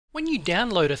When you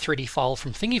download a 3D file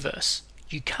from Thingiverse,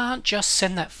 you can't just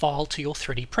send that file to your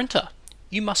 3D printer.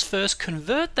 You must first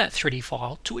convert that 3D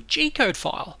file to a G-code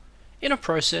file in a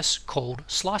process called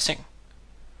slicing.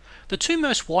 The two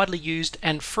most widely used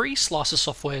and free slicer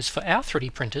softwares for our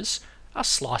 3D printers are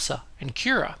Slicer and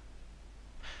Cura.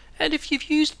 And if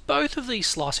you've used both of these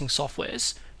slicing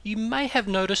softwares, you may have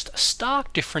noticed a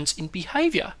stark difference in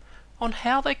behaviour on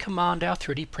how they command our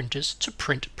 3D printers to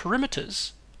print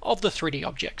perimeters of the 3D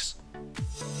objects.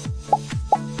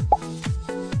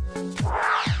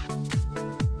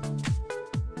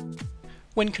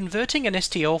 When converting an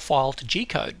STL file to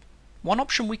G-code, one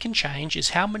option we can change is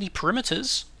how many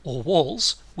perimeters, or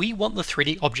walls, we want the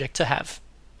 3D object to have.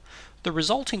 The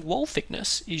resulting wall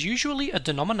thickness is usually a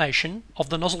denomination of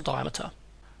the nozzle diameter.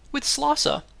 With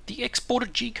Slicer, the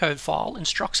exported G-code file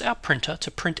instructs our printer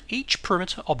to print each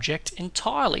perimeter object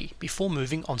entirely before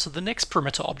moving on to the next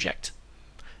perimeter object.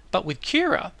 But with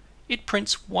Cura, it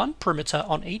prints one perimeter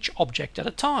on each object at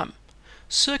a time,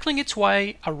 circling its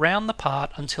way around the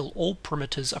part until all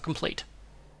perimeters are complete.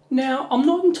 Now, I'm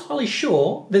not entirely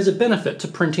sure there's a benefit to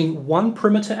printing one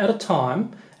perimeter at a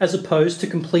time as opposed to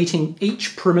completing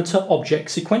each perimeter object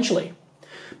sequentially.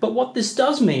 But what this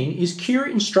does mean is Cura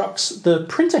instructs the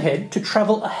printer head to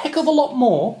travel a heck of a lot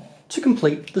more to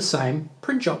complete the same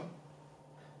print job.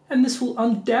 And this will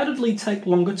undoubtedly take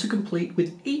longer to complete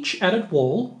with each added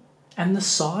wall and the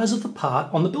size of the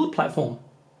part on the build platform.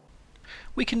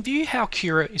 We can view how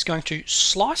Cura is going to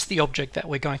slice the object that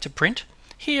we're going to print.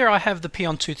 Here I have the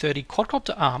Pion 230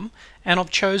 quadcopter arm and I've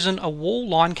chosen a wall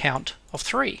line count of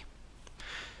 3.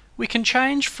 We can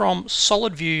change from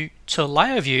solid view to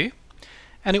layer view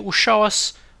and it will show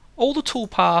us all the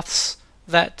toolpaths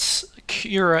that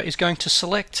Cura is going to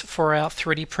select for our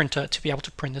 3D printer to be able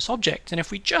to print this object. And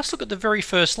if we just look at the very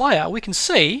first layer, we can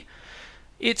see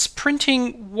it's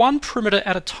printing one perimeter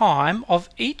at a time of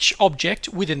each object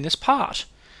within this part.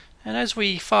 And as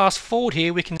we fast forward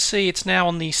here, we can see it's now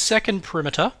on the second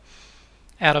perimeter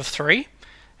out of 3.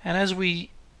 And as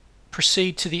we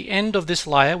proceed to the end of this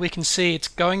layer, we can see it's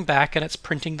going back and it's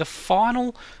printing the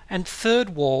final and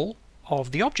third wall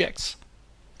of the objects.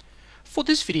 For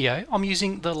this video, I'm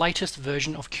using the latest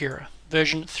version of Cura,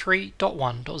 version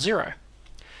 3.1.0.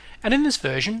 And in this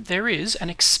version, there is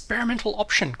an experimental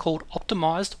option called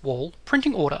Optimized Wall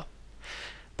Printing Order.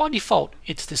 By default,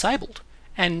 it's disabled,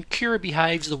 and Cura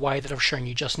behaves the way that I've shown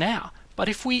you just now. But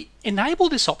if we enable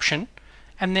this option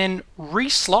and then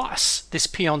re-slice this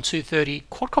Pion 230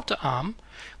 quadcopter arm,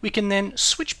 we can then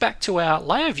switch back to our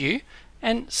layer view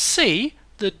and see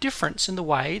the difference in the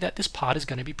way that this part is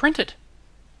going to be printed.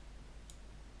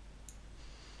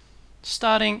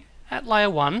 Starting at layer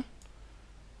 1,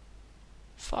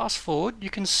 fast forward, you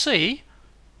can see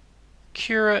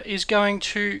Cura is going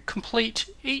to complete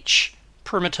each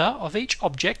perimeter of each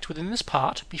object within this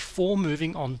part before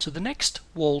moving on to the next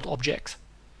walled object,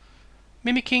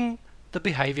 mimicking the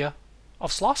behaviour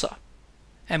of Slicer.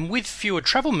 And with fewer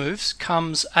travel moves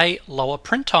comes a lower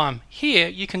print time. Here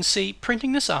you can see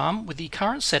printing this arm with the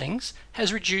current settings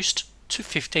has reduced to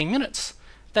 15 minutes.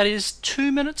 That is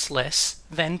 2 minutes less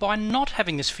than by not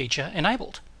having this feature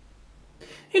enabled.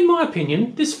 In my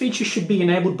opinion, this feature should be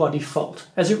enabled by default,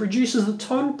 as it reduces the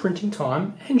total printing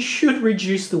time and should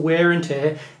reduce the wear and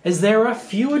tear as there are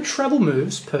fewer travel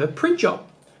moves per print job.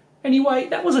 Anyway,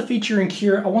 that was a feature in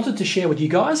Cura I wanted to share with you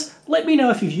guys. Let me know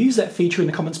if you've used that feature in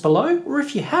the comments below, or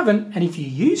if you haven't, and if you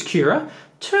use Cura,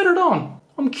 turn it on.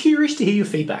 I'm curious to hear your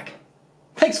feedback.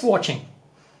 Thanks for watching.